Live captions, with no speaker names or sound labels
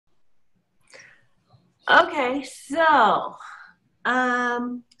Okay, so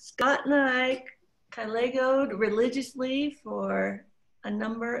Scott and I Kylegoed religiously for a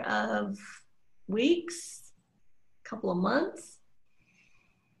number of weeks, couple of months,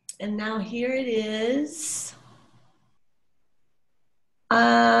 and now here it is.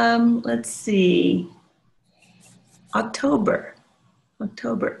 Let's see, October.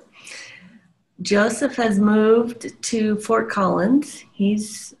 Joseph has moved to Fort Collins.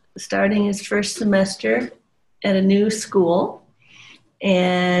 He's starting his first semester at a new school,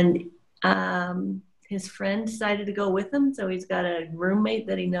 and his friend decided to go with him, so he's got a roommate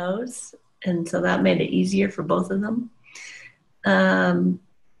that he knows, and so that made it easier for both of them. I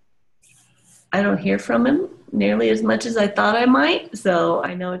don't hear from him nearly as much as I thought I might, so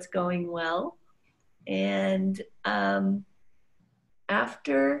I know it's going well. And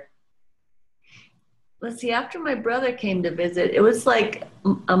after my brother came to visit, it was like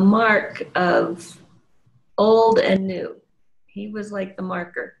a mark of old and new. He was like the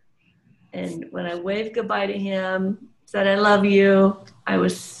marker. And when I waved goodbye to him, said, I love you, I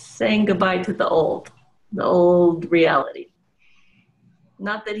was saying goodbye to the old reality.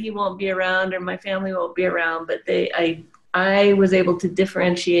 Not that he won't be around or my family won't be around, but I was able to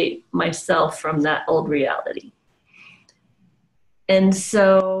differentiate myself from that old reality. And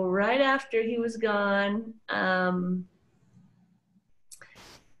so right after he was gone, I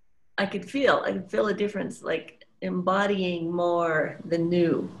could feel a difference, like embodying more the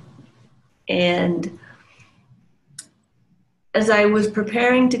new. And as I was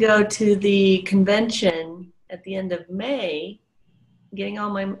preparing to go to the convention at the end of May, getting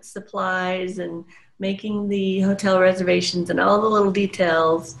all my supplies and making the hotel reservations and all the little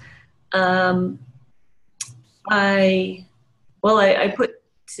details, I put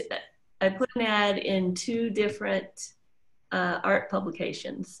an ad in two different art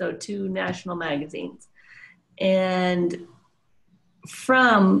publications, so two national magazines, and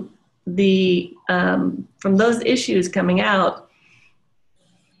from those issues coming out,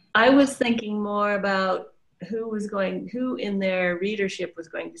 I was thinking more about who in their readership was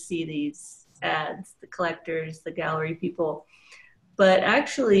going to see these ads, the collectors, the gallery people. But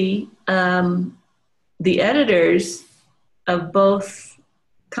actually, the editors of both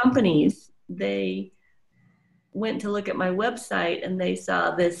companies, they went to look at my website and they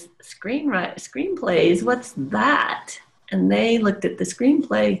saw this screenplays, what's that? And they looked at the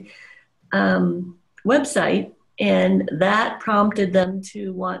screenplay website, and that prompted them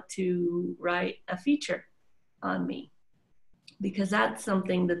to want to write a feature on me, because that's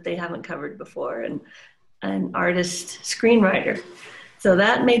something that they haven't covered before, and an artist screenwriter. So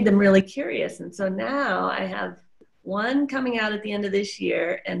that made them really curious. And so now I have one coming out at the end of this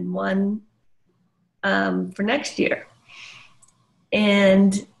year and one for next year.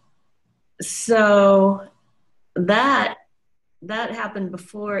 And so that happened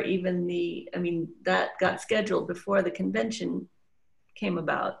before even that got scheduled before the convention came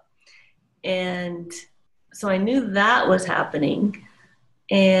about. And so I knew that was happening.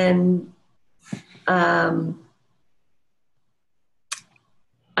 And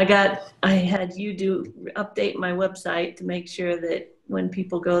I had you update my website to make sure that when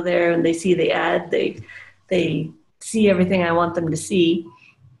people go there and they see the ad, they see everything I want them to see.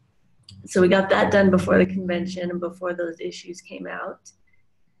 So we got that done before the convention and before those issues came out.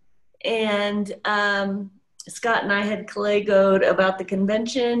 And Scott and I had Kylegoed about the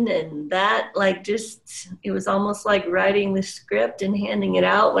convention, and that it was almost like writing the script and handing it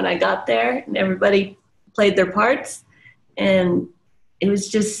out when I got there, and everybody played their parts. And it was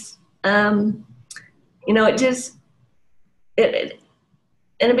just, it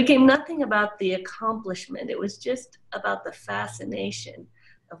became nothing about the accomplishment. It was just about the fascination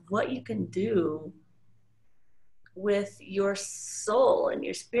of what you can do with your soul and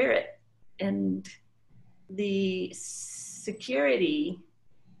your spirit, and the security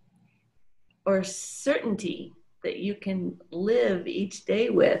or certainty that you can live each day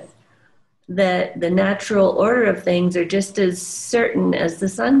with, that the natural order of things are just as certain as the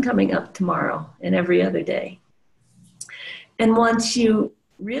sun coming up tomorrow and every other day. And once you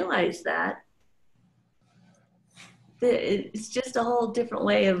realize that, it's just a whole different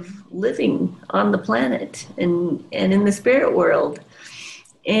way of living on the planet and in the spirit world.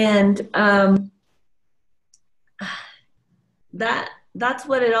 And that's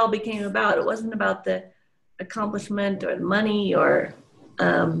what it all became about. It wasn't about the accomplishment or the money or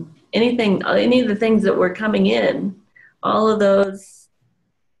any of the things that were coming in. All of those,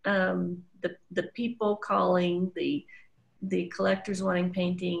 the people calling, the collectors wanting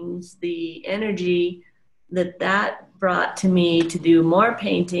paintings, the energy that brought to me to do more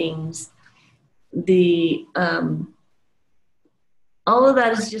paintings, the all of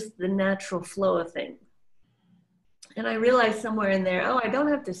that is just the natural flow of things. And I realized somewhere in there, oh, I don't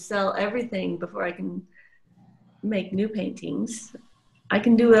have to sell everything before I can make new paintings. I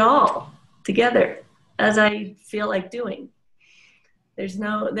can do it all together as I feel like doing.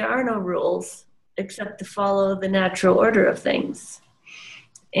 There are no rules except to follow the natural order of things.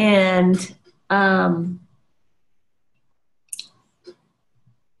 And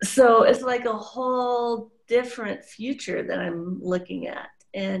so it's like a whole different future that I'm looking at.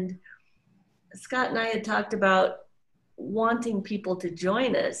 And Scott and I had talked about wanting people to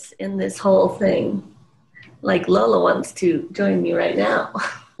join us in this whole thing. Like Lola wants to join me right now.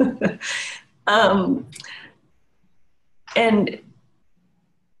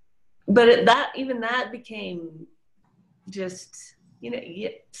 Even that became just,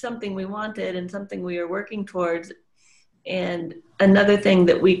 something we wanted and something we were working towards, and another thing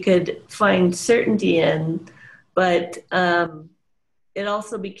that we could find certainty in, but it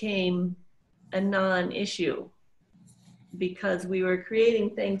also became a non-issue because we were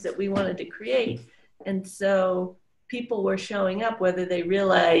creating things that we wanted to create. And so people were showing up, whether they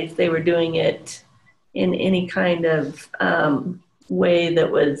realized they were doing it in any kind of way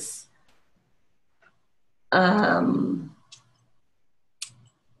that was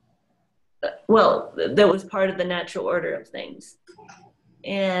that was part of the natural order of things.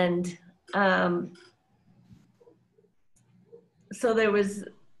 And so there was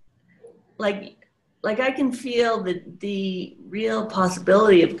like I can feel the real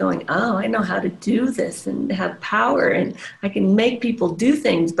possibility of going, oh, I know how to do this and have power and I can make people do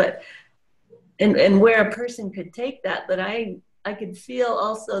things, but and where a person could take that, but I could feel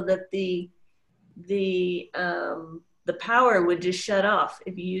also that the power would just shut off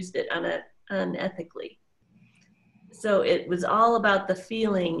if you used it unethically. So it was all about the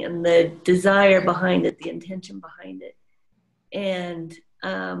feeling and the desire behind it, the intention behind it. And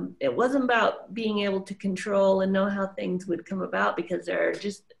it wasn't about being able to control and know how things would come about, because there are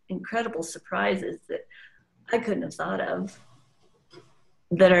just incredible surprises that I couldn't have thought of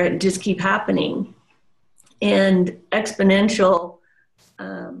that are just keep happening, and exponential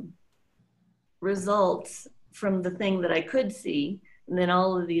results from the thing that I could see. And then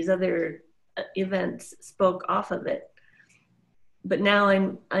all of these other events spoke off of it. But now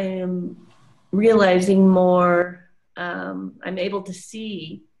I am realizing more. I'm able to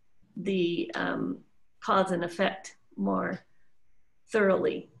see the cause and effect more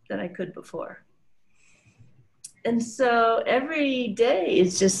thoroughly than I could before. And so every day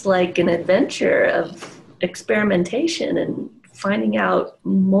is just like an adventure of experimentation and finding out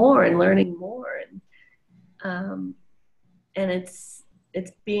more and learning more. And it's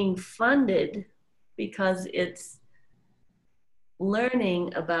being funded because it's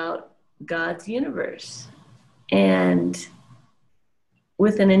learning about God's universe, and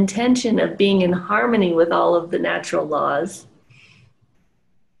with an intention of being in harmony with all of the natural laws.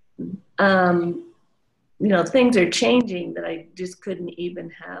 Things are changing that I just couldn't even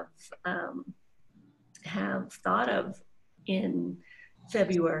have thought of in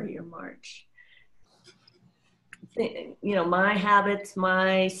February or March. My habits,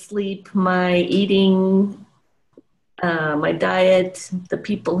 my sleep, my eating, my diet, the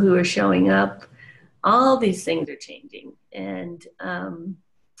people who are showing up, all these things are changing. And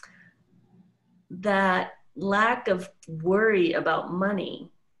that lack of worry about money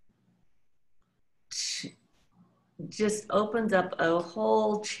just opens up a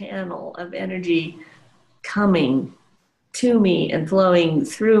whole channel of energy coming to me and flowing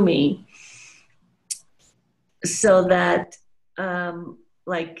through me, so that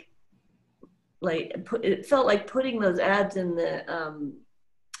it felt like putting those ads in the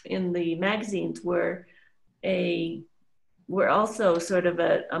magazines were also sort of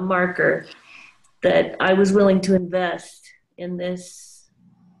a marker that I was willing to invest in this,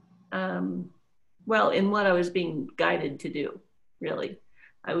 in what I was being guided to do, really.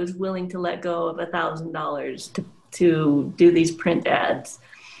 I was willing to let go of $1,000 to do these print ads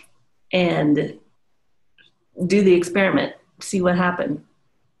and do the experiment, see what happened.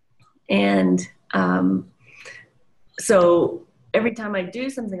 And so every time I do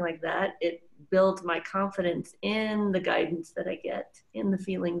something like that, it builds my confidence in the guidance that I get, in the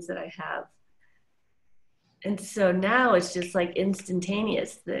feelings that I have. And so now it's just like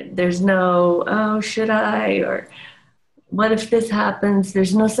instantaneous. There's no, oh, should I? Or what if this happens?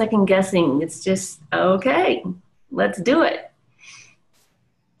 There's no second guessing. It's just, okay, let's do it.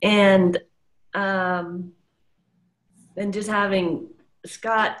 And just having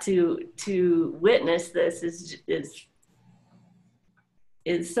Scott to witness this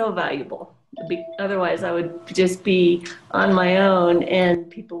is so valuable. Otherwise, I would just be on my own, and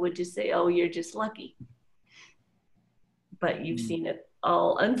people would just say, "Oh, you're just lucky." But you've seen it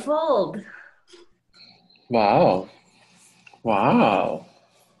all unfold. Wow. Wow.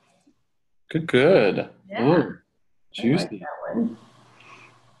 Good. Yeah, Ooh, I like juicy. that one.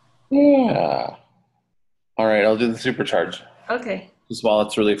 Yeah. All right, I'll do the supercharge Okay. just while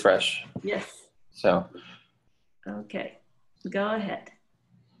it's really fresh. Yes. So, Okay. Go ahead.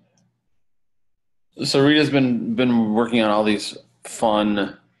 so Rita's been working on all these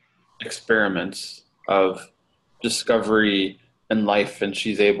fun experiments of discovery and life, and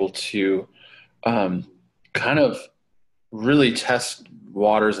she's able to um, kind of really test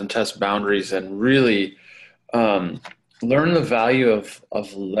waters and test boundaries and really um, learn the value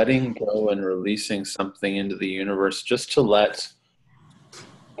of letting go and releasing something into the universe just to let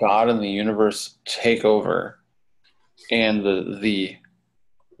God and the universe take over. And the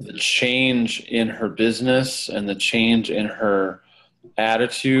change in her business and the change in her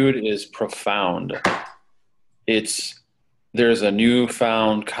attitude is profound. It's there's a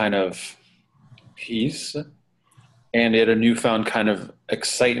newfound kind of peace and a newfound kind of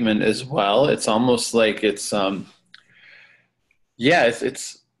excitement as well. It's almost like it's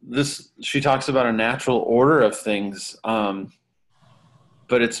this. She talks about a natural order of things,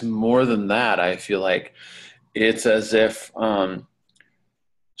 but it's more than that. I feel like it's as if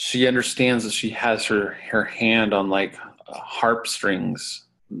she understands that she has her hand on like harp strings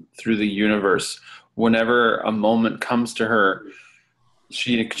through the universe. Whenever a moment comes to her,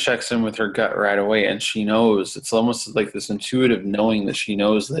 she checks in with her gut right away, and she knows. It's almost like this intuitive knowing that she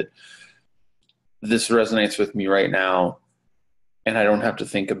knows that this resonates with me right now, and I don't have to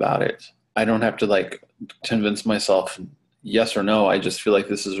think about it. I don't have to like convince myself yes or no. I just feel like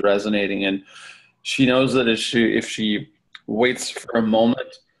this is resonating, and she knows that if she waits for a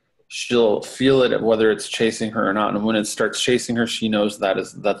moment, she'll feel it whether it's chasing her or not. And when it starts chasing her, she knows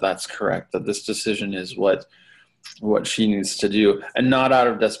that's correct. That this decision is what she needs to do, and not out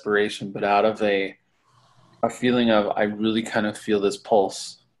of desperation, but out of a feeling of I really kind of feel this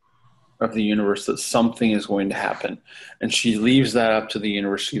pulse of the universe that something is going to happen. And she leaves that up to the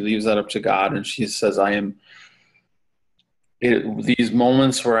universe. She leaves that up to God. And she says, these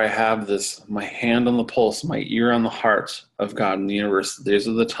moments where I have this, my hand on the pulse, my ear on the heart of God and the universe, these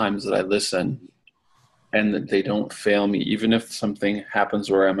are the times that I listen and that they don't fail me. Even if something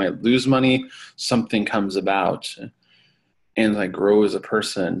happens where I might lose money, something comes about and I grow as a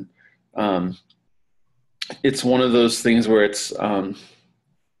person. It's one of those things where it's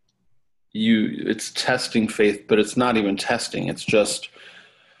testing faith, but it's not even testing. It's just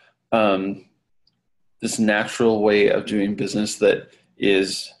um, this natural way of doing business that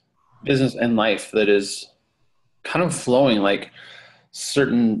is business and life that is kind of flowing. Like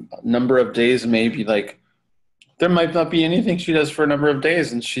certain number of days, maybe like there might not be anything she does for a number of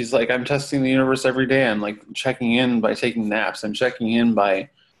days, and she's like, I'm testing the universe every day. I'm like checking in by taking naps. I'm checking in by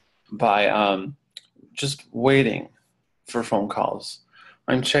just waiting for phone calls.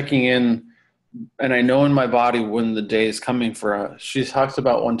 I'm checking in, and I know in my body when the day is coming for her. She talked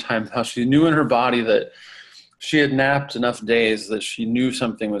about one time how she knew in her body that she had napped enough days that she knew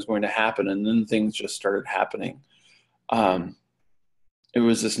something was going to happen, and then things just started happening. Um, it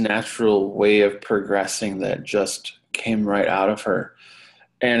was this natural way of progressing that just came right out of her,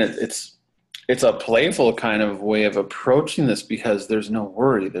 and it's a playful kind of way of approaching this because there's no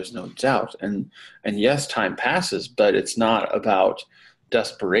worry, there's no doubt, and yes, time passes, but it's not about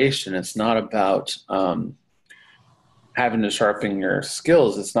desperation. It's not about having to sharpen your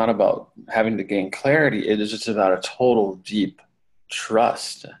skills. It's not about having to gain clarity. It is just about a total deep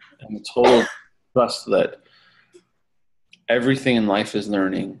trust and a total trust that everything in life is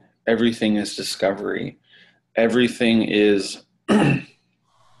learning, everything is discovery, everything is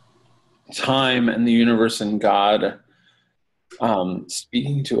time and the universe and God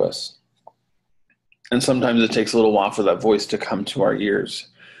speaking to us. And sometimes it takes a little while for that voice to come to our ears.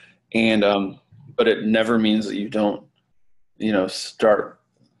 And but it never means that you don't, start,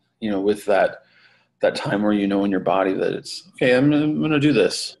 with that time where in your body that it's okay. I'm going to do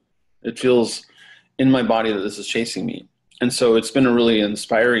this. It feels in my body that this is chasing me. And so it's been really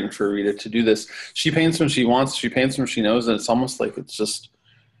inspiring for Rita to do this. She paints when she wants. She paints when she knows, and it's almost like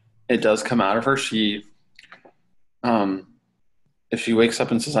it does come out of her. Um, if she wakes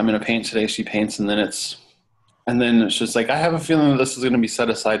up and says, "I'm going to paint today," she paints, and then it's just like I have a feeling that this is going to be set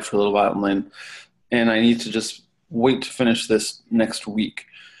aside for a little while, and I need to just wait to finish this next week,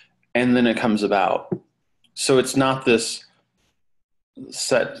 and then it comes about. So it's not this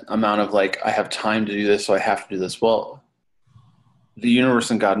set amount of like I have time to do this, so I have to do this. Well, the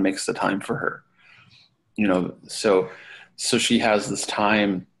universe and God makes the time for her. So she has this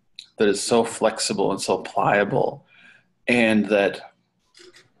time that is so flexible and so pliable, and that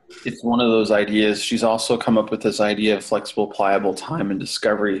it's one of those ideas. She's also come up with this idea of flexible, pliable time and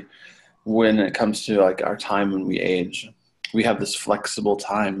discovery when it comes to like our time when we age. We have this flexible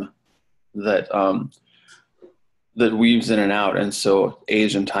time that that weaves in and out, and so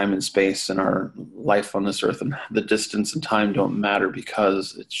age and time and space and our life on this earth and the distance and time don't matter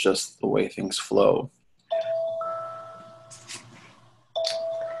because it's just the way things flow.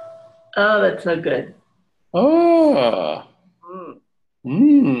 Oh, that's so good. Oh,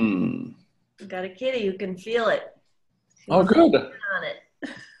 Mm. Got a kitty who can feel it. She oh, wants to good, get on it.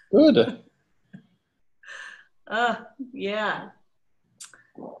 good. Oh, yeah.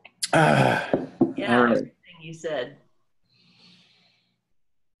 Ah, Yeah, all right. everything you said.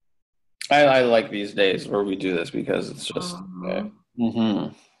 I like these days where we do this because it's just. Mhm.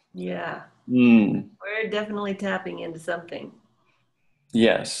 Mm-hmm. Yeah. Mm, We're definitely tapping into something.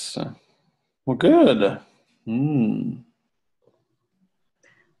 yes. Well, good. Mm.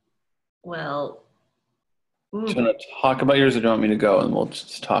 Well, Do you mm, want to talk about yours, or do you want me to go and we'll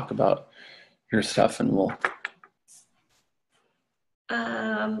just talk about your stuff and we'll.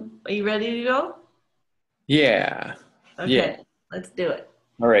 are you ready to go? Yeah. Yeah. Okay, let's do it.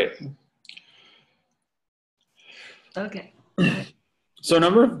 All right. Okay. So a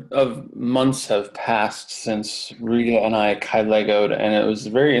number of months have passed since Rita and I Kylegoed, and it was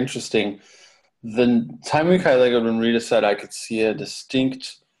very interesting. The time we Kylegoed, when Rita said I could see a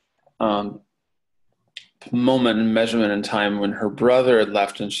distinct um, moment and measurement in time when her brother had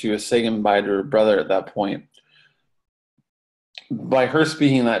left and she was saying goodbye to her brother at that point. By her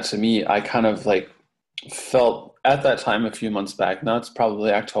speaking that to me, I kind of like felt at that time a few months back. Now it's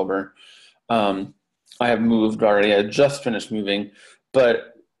probably October. Um, I have moved already. I had just finished moving,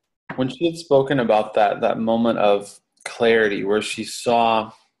 but when she had spoken about that moment of clarity, where she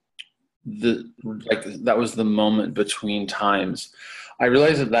saw the like that was the moment between times, I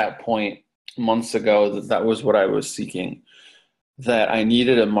realized at that point months ago that that was what I was seeking. That I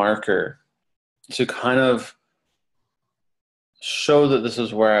needed a marker to kind of show that this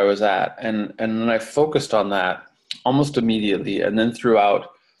is where I was at, and then I focused on that almost immediately, and then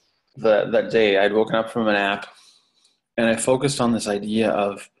throughout that day, I'd woken up from a nap, and I focused on this idea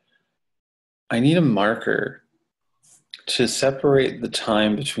of I need a marker to separate the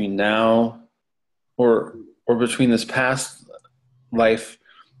time between now or between this past life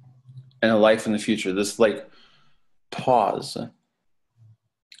and a life in the future. This like pause,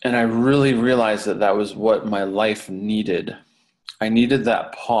 and I really realized that that was what my life needed. I needed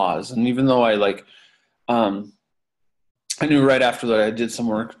that pause, and even though um, I knew right after that I did some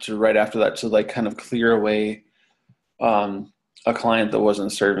work to right after that to like kind of clear away a client that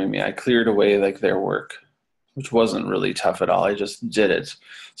wasn't serving me. I cleared away like their work, which wasn't really tough at all. I just did it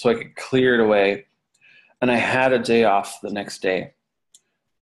so I could clear it away, and I had a day off the next day,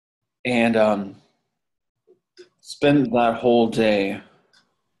 and spent that whole day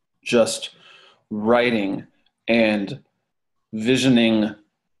just writing and visioning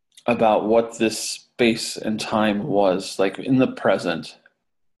about what this space and time was like in the present.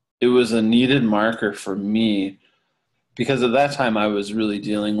 It was a needed marker for me because at that time I was really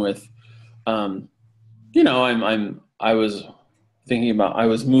dealing with, um, I was thinking about, I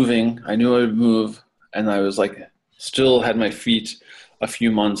was moving, I knew I would move, and I was like, still had my feet a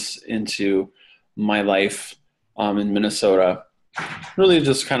few months into my life in Minnesota. Really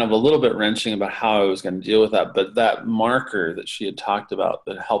just kind of a little bit wrenching about how I was going to deal with that. But that marker that she had talked about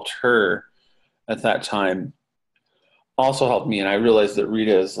that helped her at that time also helped me. And I realized that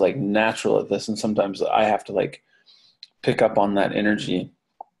Rita is like natural at this. And sometimes I have to like pick up on that energy.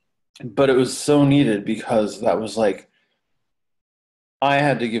 But it was so needed because that was like, I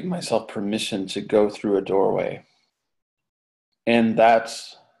had to give myself permission to go through a doorway. And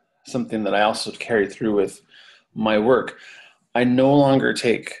that's something that I also carry through with my work. I no longer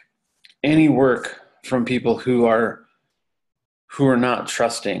take any work from people who are not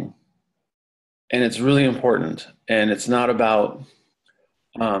trusting, and it's really important. And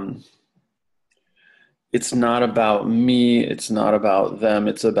um, it's not about me, it's not about them,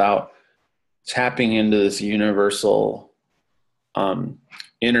 it's about tapping into this universal um,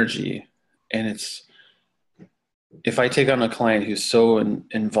 energy. And it's if I take on a client who's so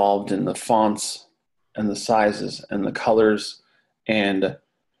involved in the fonts and the sizes and the colors and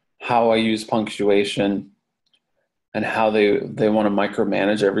how I use punctuation and how they want to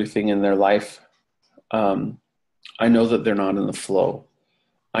micromanage everything in their life, I know that they're not in the flow.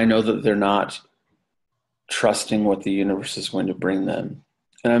 I know that they're not trusting what the universe is going to bring them.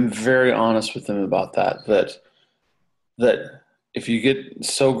 And I'm very honest with them about that if you get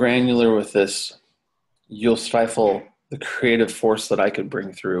so granular with this, you'll stifle the creative force that I could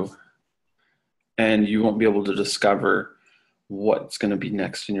bring through, and you won't be able to discover what's going to be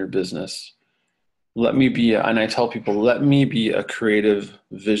next in your business. And I tell people, let me be a creative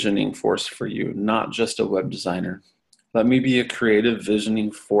visioning force for you, not just a web designer. Let me be a creative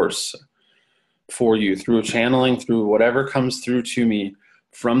visioning force for you through channeling, through whatever comes through to me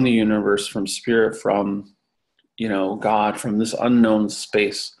from the universe, from spirit, from, God, from this unknown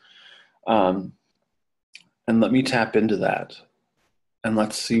space. And let me tap into that, and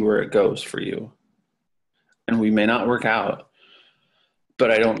let's see where it goes for you. And we may not work out, but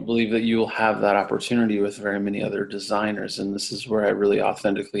I don't believe that you will have that opportunity with very many other designers. And this is where I really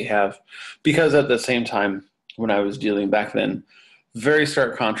authentically have, because at the same time, when I was dealing back then, very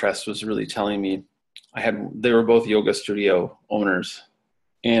stark contrast was really telling me they were both yoga studio owners,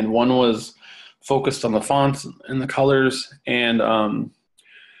 and one was focused on the fonts and the colors and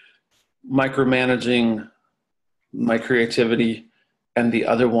micromanaging my creativity. And the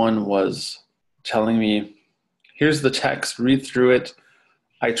other one was telling me, here's the text, read through it.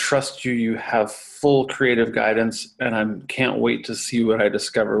 I trust you. You have full creative guidance, and I can't wait to see what I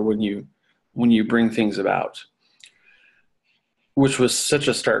discover when you bring things about. Which was such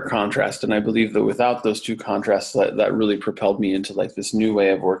a stark contrast. And I believe that without those two contrasts, that really propelled me into like this new way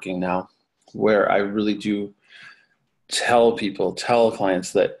of working now, where I really do tell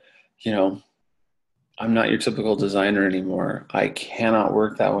clients that, I'm not your typical designer anymore. I cannot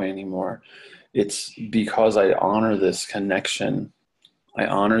work that way anymore. It's because I honor this connection. I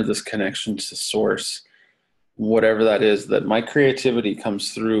honor this connection to source, whatever that is, that my creativity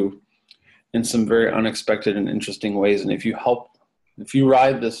comes through in some very unexpected and interesting ways. And if you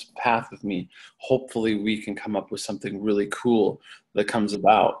ride this path with me, hopefully we can come up with something really cool that comes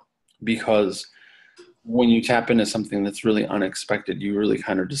about. Because when you tap into something that's really unexpected, you really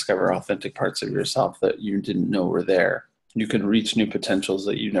kind of discover authentic parts of yourself that you didn't know were there. You can reach new potentials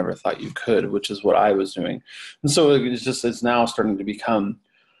that you never thought you could, which is what I was doing. And so it's now starting to become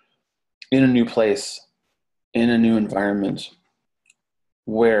in a new place, in a new environment,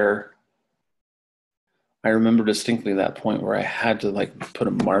 where I remember distinctly that point where I had to put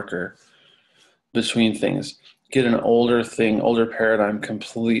a marker between things, get an older paradigm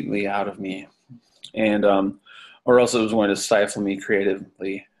completely out of me, and or else it was going to stifle me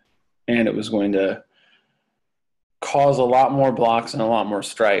creatively, and it was going to cause a lot more blocks and a lot more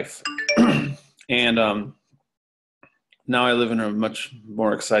strife. And now I live in a much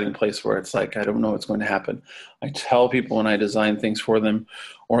more exciting place where it's like, I don't know what's going to happen. I tell people when I design things for them,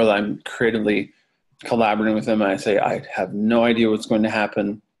 or that I'm creatively collaborating with them, and I say, I have no idea what's going to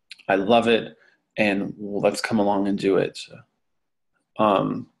happen. I love it, and let's come along and do it.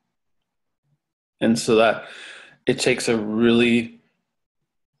 And so that it takes a really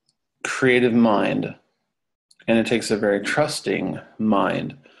creative mind, and it takes a very trusting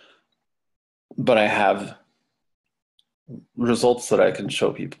mind, but I have results that I can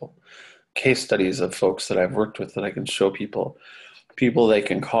show people, case studies of folks that I've worked with that I can show people they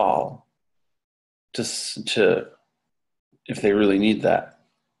can call to if they really need that.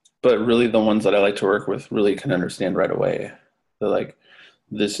 But really the ones that I like to work with really can understand right away. They're like,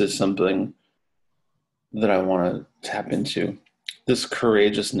 this is something that I want to tap into, this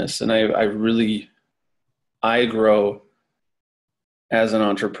courageousness. And I grow as an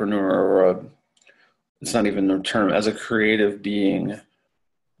entrepreneur, or it's not even a term, as a creative being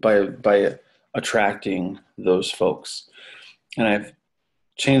by attracting those folks. And I've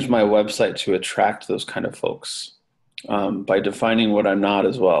changed my website to attract those kind of folks by defining what I'm not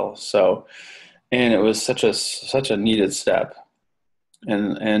as well. So, and it was such a needed step.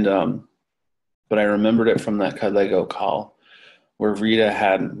 But I remembered it from that Kylego call where Rita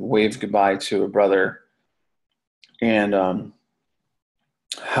had waved goodbye to a brother, and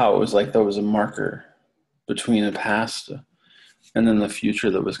how it was like there was a marker between the past and then the future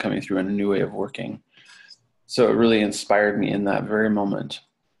that was coming through in a new way of working. So it really inspired me in that very moment.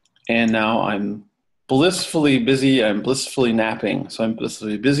 And now I'm blissfully busy. I'm blissfully napping. So I'm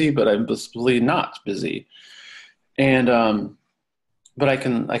blissfully busy, but I'm blissfully not busy. And but I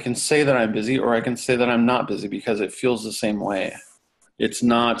can say that I'm busy, or I can say that I'm not busy, because it feels the same way. It's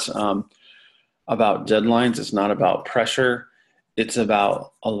not about deadlines. It's not about pressure. It's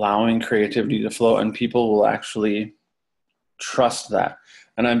about allowing creativity to flow, and people will actually trust that.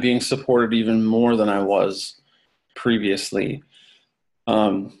 And I'm being supported even more than I was previously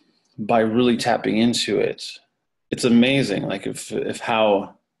by really tapping into it. It's amazing, like if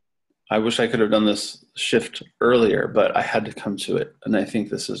how I wish I could have done this shift earlier, but I had to come to it. And I think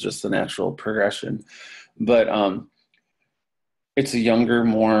this is just the natural progression. But it's a younger,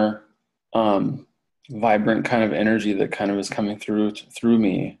 more vibrant kind of energy that kind of is coming through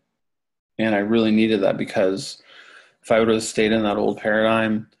me. And I really needed that, because if I would have stayed in that old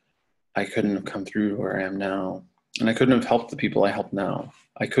paradigm, I couldn't have come through to where I am now. And I couldn't have helped the people I help now.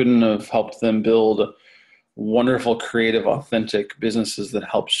 I couldn't have helped them build wonderful, creative, authentic businesses that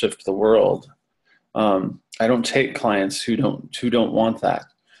help shift the world. I don't take clients who don't want that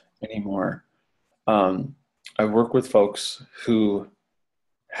anymore. I work with folks who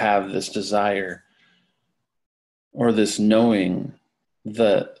have this desire or this knowing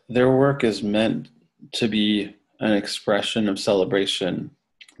that their work is meant to be an expression of celebration,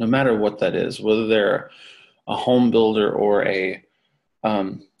 no matter what that is, whether they're a home builder or a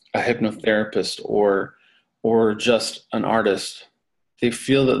hypnotherapist or just an artist. They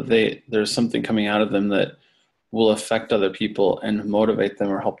feel that there's something coming out of them that will affect other people and motivate them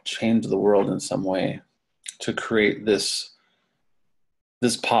or help change the world in some way to create this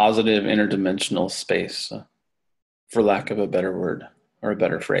positive interdimensional space, for lack of a better word or a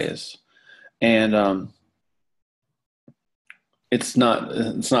better phrase. And it's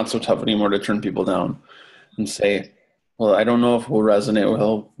not so tough anymore to turn people down and say, well, I don't know if we'll resonate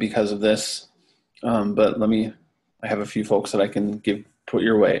well because of this, but I have a few folks that I can put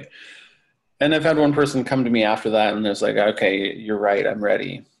your way. And I've had one person come to me after that and it's like, okay, you're right, I'm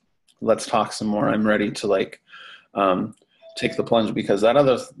ready. Let's talk some more. I'm ready to take the plunge, because that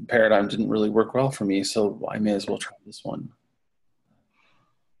other paradigm didn't really work well for me, so I may as well try this one.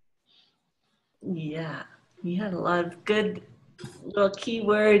 Yeah, you had a lot of good little key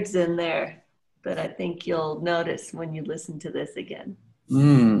words in there that I think you'll notice when you listen to this again.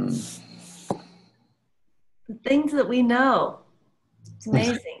 The things that we know. It's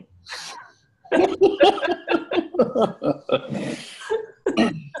amazing.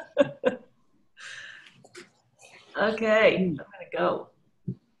 Okay, I'm gonna go.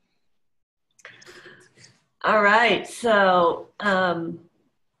 All right, so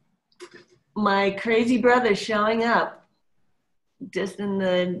my crazy brother showing up just in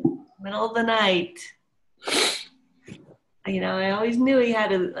the middle of the night. I always knew he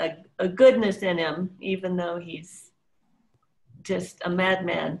had a goodness in him, even though he's just a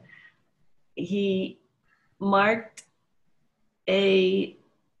madman. He marked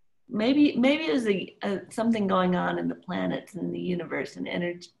maybe it was something going on in the planets and the universe, an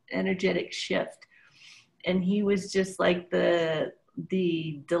energetic shift, and he was just like the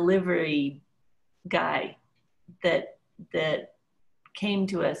delivery guy that came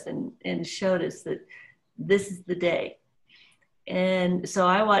to us and showed us that this is the day. And so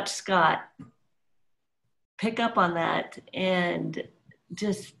I watched Scott pick up on that and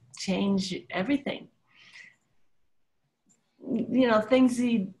just change everything. Things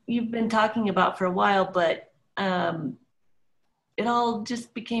you've been talking about for a while, but it all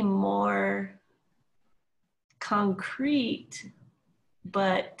just became more concrete,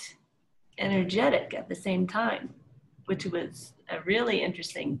 but energetic at the same time, which was a really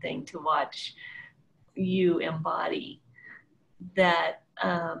interesting thing to watch you embody. That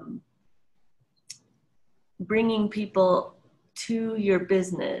bringing people to your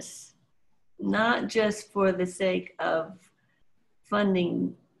business, not just for the sake of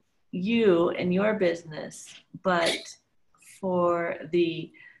funding you and your business, but for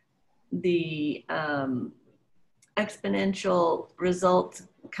the exponential result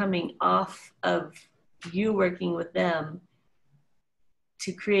coming off of you working with them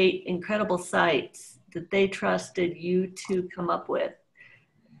to create incredible sites that they trusted you to come up with,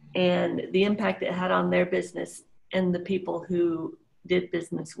 and the impact it had on their business and the people who did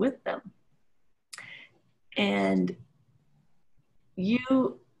business with them. And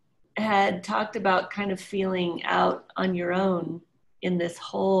you had talked about kind of feeling out on your own in this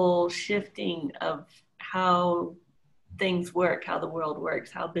whole shifting of how things work, how the world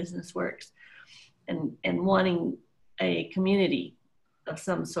works, how business works, and wanting a community of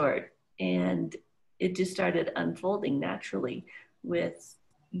some sort. And it just started unfolding naturally with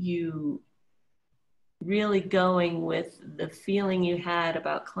you really going with the feeling you had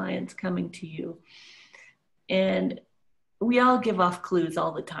about clients coming to you. And we all give off clues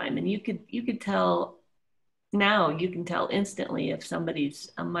all the time, and you could tell now, you can tell instantly if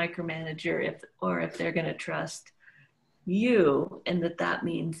somebody's a micromanager, if they're going to trust you, and that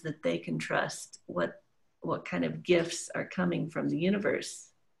means that they can trust what kind of gifts are coming from the universe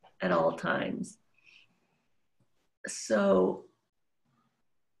at all times. So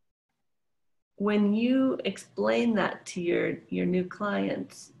when you explain that to your new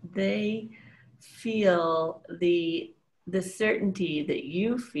clients, they feel the certainty that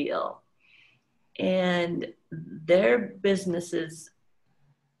you feel, and their businesses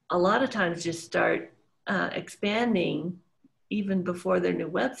a lot of times just start expanding even before their new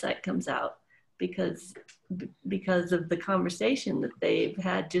website comes out, because of the conversation that they've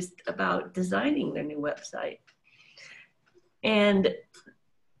had just about designing their new website. And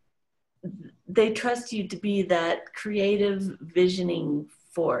they trust you to be that creative visioning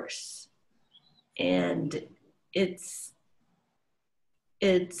force. And it's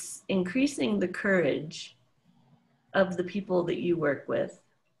increasing the courage of the people that you work with.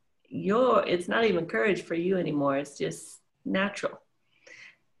 It's not even courage for you anymore. It's just natural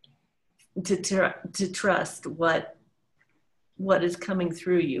to trust what is coming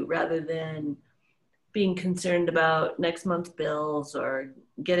through you, rather than being concerned about next month's bills or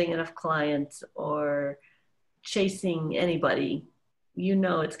getting enough clients or chasing anybody. You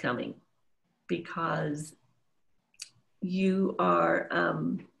know it's coming because you are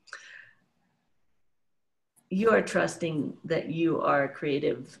trusting that you are a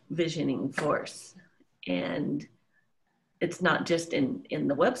creative visioning force. And it's not just in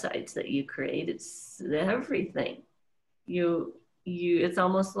the websites that you create, it's everything. It's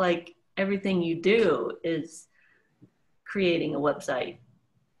almost like everything you do is creating a website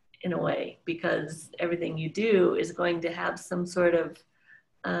in a way, because everything you do is going to have some sort of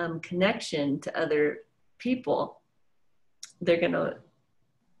connection to other people. They're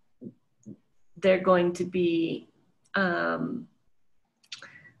going to be well,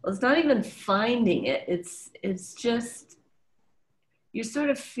 it's not even finding it, it's just you're sort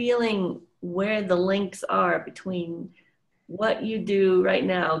of feeling where the links are between what you do right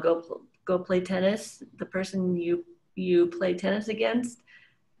now. Go play tennis. The person you play tennis against,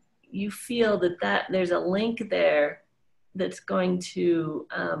 you feel that there's a link there that's going to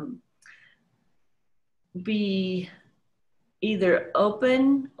be either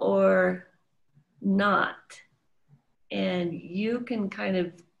open or not. And you can kind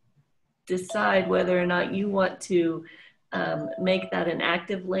of decide whether or not you want to make that an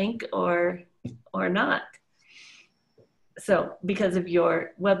active link or not. So because of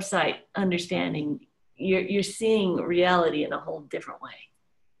your website understanding, you're seeing reality in a whole different way.